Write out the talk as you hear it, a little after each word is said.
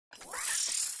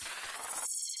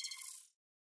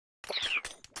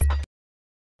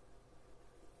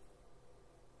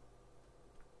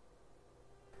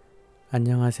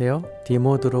안녕하세요.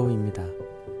 디모드로우입니다.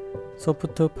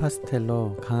 소프트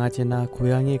파스텔로 강아지나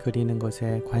고양이 그리는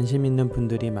것에 관심 있는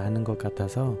분들이 많은 것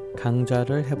같아서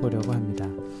강좌를 해보려고 합니다.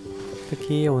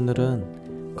 특히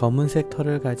오늘은 검은색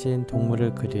털을 가진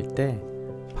동물을 그릴 때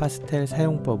파스텔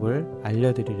사용법을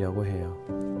알려드리려고 해요.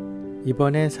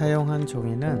 이번에 사용한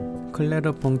종이는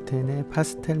클레르 봉텐의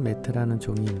파스텔 매트라는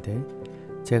종이인데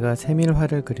제가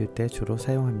세밀화를 그릴 때 주로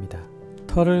사용합니다.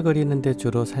 털을 그리는데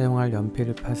주로 사용할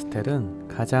연필 파스텔은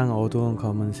가장 어두운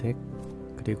검은색,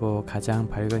 그리고 가장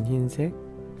밝은 흰색,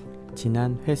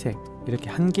 진한 회색 이렇게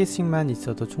한 개씩만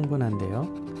있어도 충분한데요.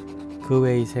 그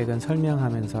외의 색은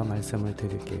설명하면서 말씀을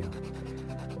드릴게요.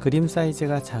 그림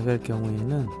사이즈가 작을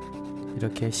경우에는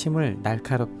이렇게 심을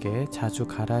날카롭게 자주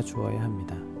갈아 주어야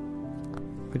합니다.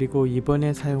 그리고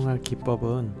이번에 사용할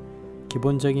기법은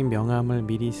기본적인 명암을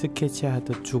미리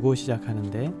스케치하듯 주고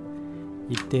시작하는데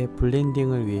이때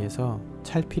블렌딩을 위해서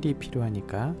찰필이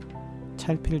필요하니까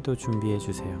찰필도 준비해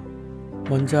주세요.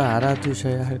 먼저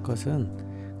알아두셔야 할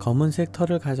것은 검은색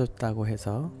털을 가졌다고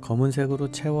해서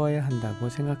검은색으로 채워야 한다고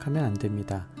생각하면 안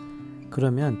됩니다.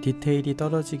 그러면 디테일이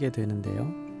떨어지게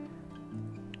되는데요.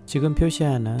 지금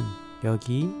표시하는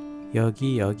여기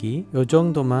요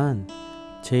정도만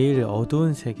제일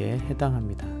어두운 색에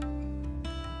해당합니다.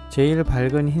 제일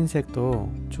밝은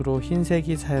흰색도 주로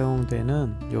흰색이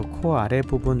사용되는 요 코 아래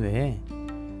부분 외에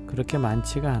그렇게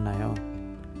많지가 않아요.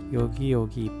 여기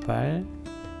이빨,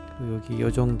 여기 요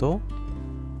정도만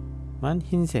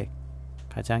흰색,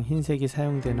 가장 흰색이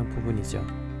사용되는 부분이죠.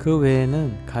 그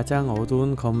외에는 가장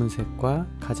어두운 검은색과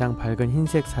가장 밝은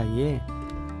흰색 사이에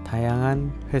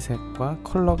다양한 회색과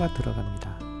컬러가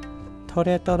들어갑니다.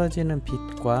 털에 떨어지는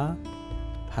빛과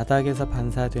바닥에서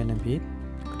반사되는 빛,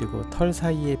 그리고 털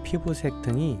사이의 피부색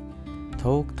등이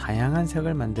더욱 다양한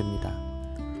색을 만듭니다.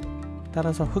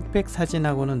 따라서 흑백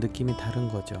사진하고는 느낌이 다른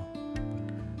거죠.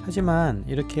 하지만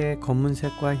이렇게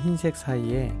검은색과 흰색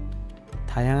사이에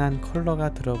다양한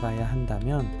컬러가 들어가야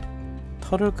한다면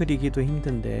털을 그리기도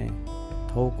힘든데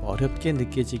더욱 어렵게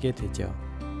느껴지게 되죠.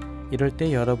 이럴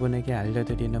때 여러분에게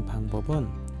알려드리는 방법은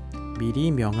미리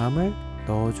명암을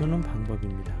넣어주는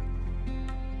방법입니다.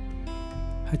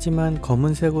 하지만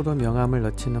검은색으로 명암을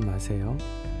넣지는 마세요.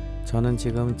 저는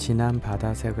지금 진한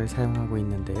바다색을 사용하고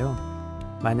있는데요.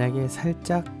 만약에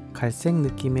살짝 갈색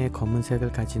느낌의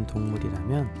검은색을 가진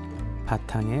동물이라면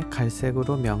바탕에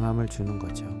갈색으로 명암을 주는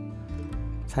거죠.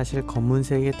 사실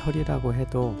검은색의 털이라고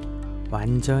해도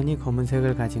완전히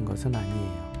검은색을 가진 것은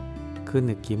아니에요. 그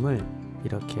느낌을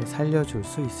이렇게 살려줄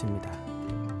수 있습니다.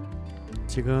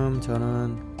 지금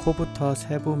저는 코부터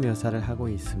세부 묘사를 하고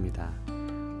있습니다.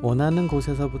 원하는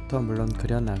곳에서부터 물론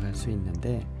그려나갈 수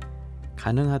있는데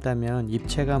가능하다면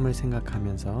입체감을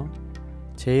생각하면서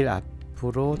제일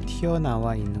앞으로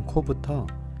튀어나와 있는 코부터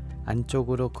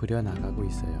안쪽으로 그려나가고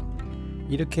있어요.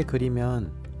 이렇게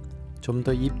그리면 좀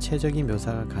더 입체적인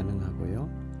묘사가 가능하고요.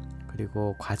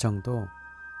 그리고 과정도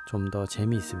좀 더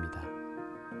재미있습니다.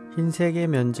 흰색의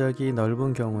면적이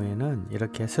넓은 경우에는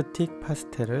이렇게 스틱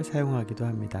파스텔을 사용하기도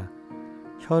합니다.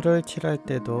 혀를 칠할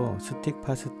때도 스틱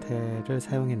파스텔을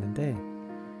사용했는데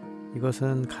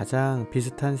이것은 가장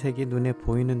비슷한 색이 눈에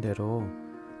보이는 대로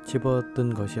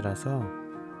집어든 것이라서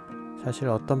사실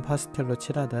어떤 파스텔로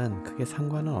칠하든 크게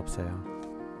상관은 없어요.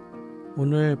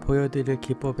 오늘 보여드릴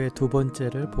기법의 두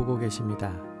번째를 보고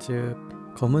계십니다. 즉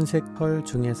검은색 털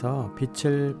중에서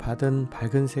빛을 받은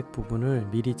밝은색 부분을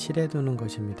미리 칠해 두는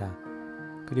것입니다.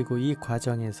 그리고 이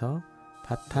과정에서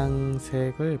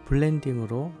바탕색을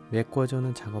블렌딩으로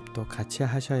메꿔주는 작업도 같이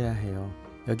하셔야 해요.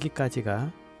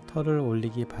 여기까지가 털을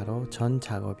올리기 바로 전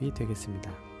작업이 되겠습니다.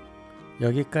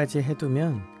 여기까지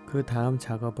해두면 그 다음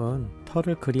작업은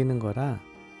털을 그리는 거라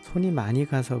손이 많이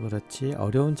가서 그렇지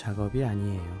어려운 작업이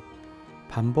아니에요.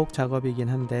 반복 작업이긴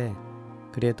한데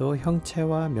그래도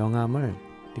형체와 명암을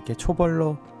이렇게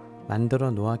초벌로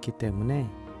만들어 놓았기 때문에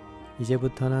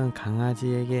이제부터는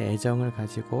강아지에게 애정을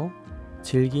가지고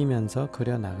즐기면서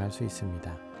그려 나갈 수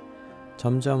있습니다.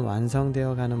 점점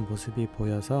완성되어 가는 모습이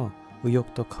보여서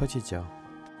의욕도 커지죠.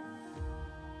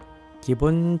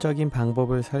 기본적인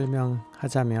방법을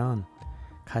설명하자면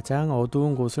가장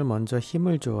어두운 곳을 먼저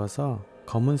힘을 주어서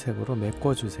검은색으로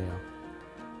메꿔주세요.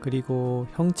 그리고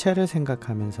형체를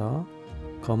생각하면서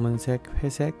검은색,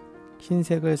 회색,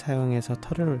 흰색을 사용해서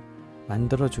털을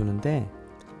만들어 주는데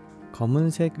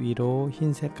검은색 위로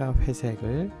흰색과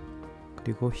회색을,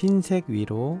 그리고 흰색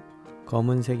위로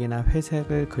검은색이나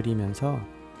회색을 그리면서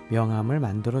명암을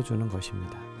만들어 주는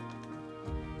것입니다.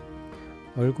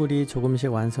 얼굴이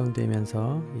조금씩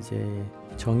완성되면서 이제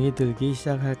정이 들기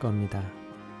시작할 겁니다.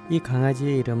 이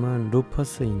강아지의 이름은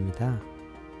루퍼스입니다.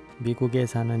 미국에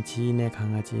사는 지인의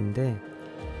강아지인데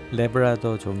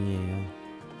레브라도 종이에요.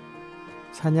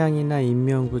 사냥이나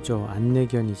인명구조,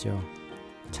 안내견이죠.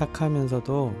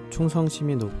 착하면서도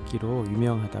충성심이 높기로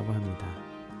유명하다고 합니다.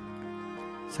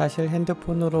 사실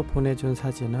핸드폰으로 보내준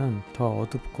사진은 더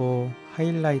어둡고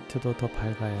하이라이트도 더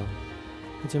밝아요.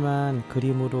 하지만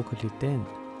그림으로 그릴 땐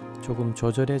조금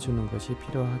조절해 주는 것이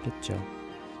필요하겠죠.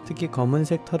 특히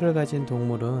검은색 털을 가진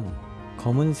동물은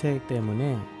검은색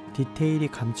때문에 디테일이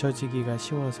감춰지기가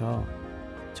쉬워서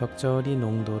적절히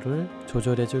농도를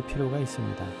조절해 줄 필요가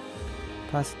있습니다.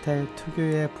 파스텔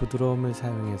특유의 부드러움을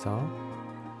사용해서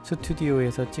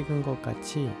스튜디오에서 찍은 것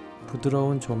같이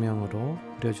부드러운 조명으로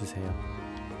그려주세요.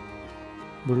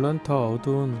 물론 더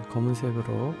어두운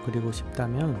검은색으로 그리고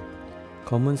싶다면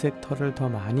검은색 털을 더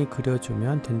많이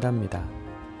그려주면 된답니다.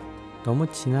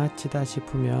 너무 지나치다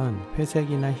싶으면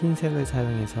회색이나 흰색을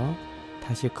사용해서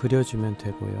다시 그려주면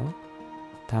되고요.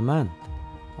 다만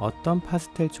어떤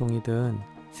파스텔 종이든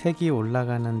색이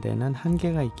올라가는 데는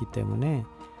한계가 있기 때문에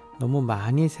너무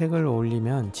많이 색을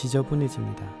올리면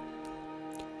지저분해집니다.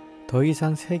 더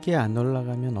이상 색이 안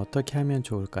올라가면 어떻게 하면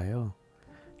좋을까요?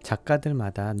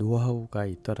 작가들마다 노하우가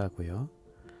있더라고요.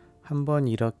 한번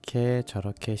이렇게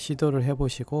저렇게 시도를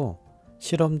해보시고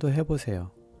실험도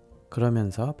해보세요.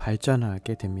 그러면서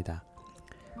발전하게 됩니다.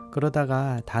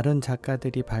 그러다가 다른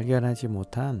작가들이 발견하지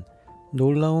못한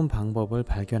놀라운 방법을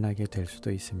발견하게 될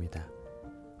수도 있습니다.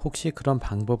 혹시 그런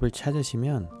방법을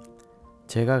찾으시면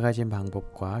제가 가진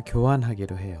방법과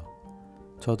교환하기로 해요.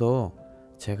 저도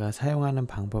제가 사용하는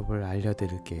방법을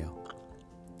알려드릴게요.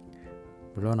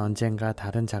 물론 언젠가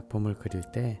다른 작품을 그릴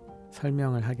때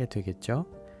설명을 하게 되겠죠.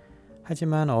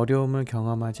 하지만 어려움을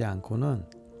경험하지 않고는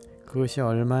그것이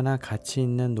얼마나 가치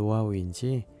있는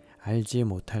노하우인지 알지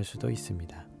못할 수도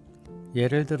있습니다.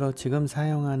 예를 들어 지금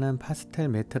사용하는 파스텔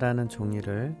매트라는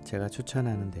종이를 제가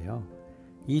추천하는데요.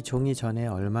 이 종이 전에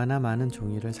얼마나 많은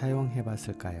종이를 사용해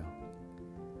봤을까요?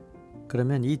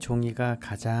 그러면 이 종이가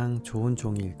가장 좋은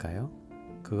종이일까요?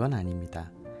 그건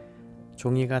아닙니다.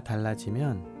 종이가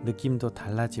달라지면 느낌도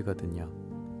달라지거든요.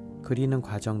 그리는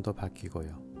과정도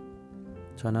바뀌고요.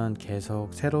 저는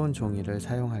계속 새로운 종이를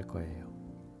사용할 거예요.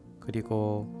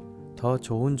 그리고 더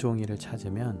좋은 종이를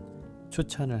찾으면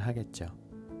추천을 하겠죠.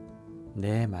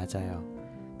 네, 맞아요.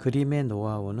 그림의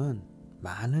노하우는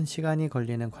많은 시간이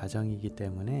걸리는 과정이기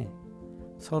때문에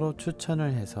서로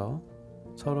추천을 해서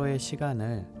서로의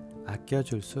시간을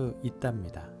아껴줄 수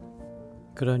있답니다.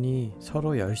 그러니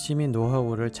서로 열심히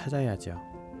노하우를 찾아야죠.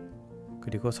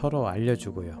 그리고 서로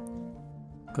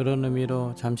알려주고요. 그런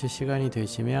의미로 잠시 시간이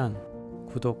되시면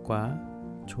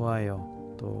구독과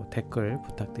좋아요 또 댓글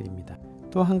부탁드립니다.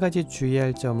 또 한 가지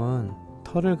주의할 점은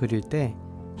털을 그릴 때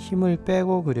힘을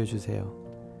빼고 그려주세요.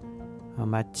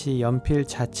 마치 연필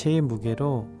자체의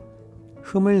무게로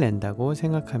흠을 낸다고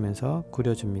생각하면서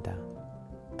그려줍니다.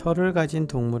 털을 가진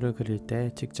동물을 그릴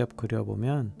때 직접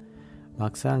그려보면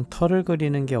막상 털을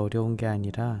그리는 게 어려운 게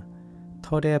아니라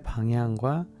털의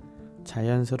방향과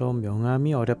자연스러운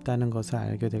명암이 어렵다는 것을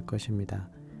알게 될 것입니다.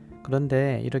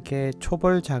 그런데 이렇게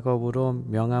초벌 작업으로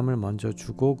명암을 먼저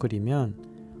주고 그리면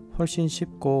훨씬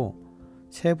쉽고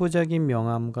세부적인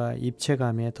명암과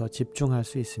입체감에 더 집중할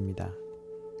수 있습니다.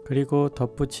 그리고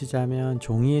덧붙이자면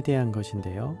종이에 대한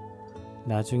것인데요.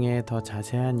 나중에 더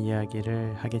자세한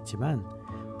이야기를 하겠지만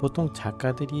보통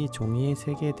작가들이 종이의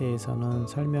색에 대해서는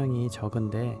설명이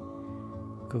적은데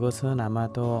그것은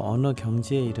아마도 어느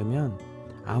경지에 이르면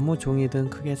아무 종이든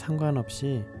크게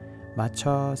상관없이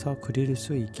맞춰서 그릴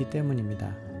수 있기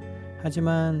때문입니다.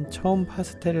 하지만 처음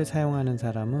파스텔을 사용하는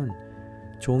사람은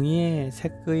종이의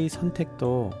색의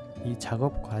선택도 이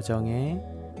작업 과정에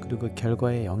그리고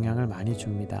결과에 영향을 많이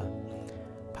줍니다.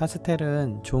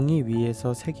 파스텔은 종이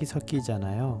위에서 색이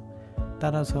섞이잖아요.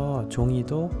 따라서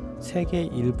종이도 색의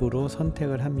일부로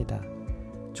선택을 합니다.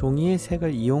 종이의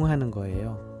색을 이용하는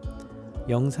거예요.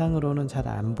 영상으로는 잘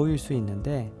안 보일 수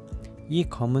있는데 이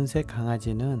검은색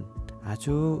강아지는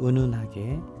아주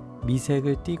은은하게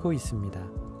미색을 띠고 있습니다.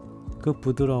 그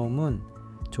부드러움은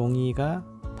종이가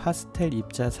파스텔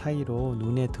입자 사이로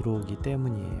눈에 들어오기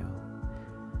때문이에요.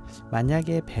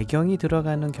 만약에 배경이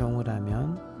들어가는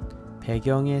경우라면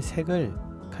배경의 색을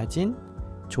가진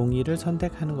종이를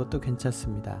선택하는 것도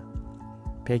괜찮습니다.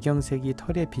 배경색이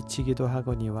털에 비치기도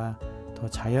하거니와 더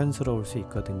자연스러울 수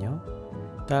있거든요.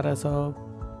 따라서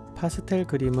파스텔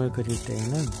그림을 그릴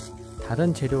때에는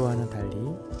다른 재료와는 달리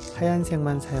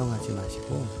하얀색만 사용하지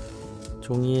마시고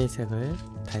종이의 색을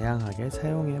다양하게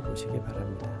사용해 보시기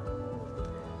바랍니다.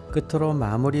 끝으로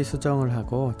마무리 수정을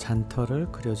하고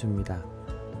잔털을 그려줍니다.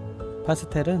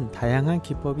 파스텔은 다양한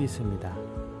기법이 있습니다.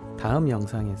 다음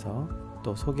영상에서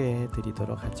또 소개해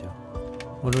드리도록 하죠.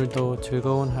 오늘도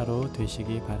즐거운 하루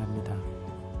되시기 바랍니다.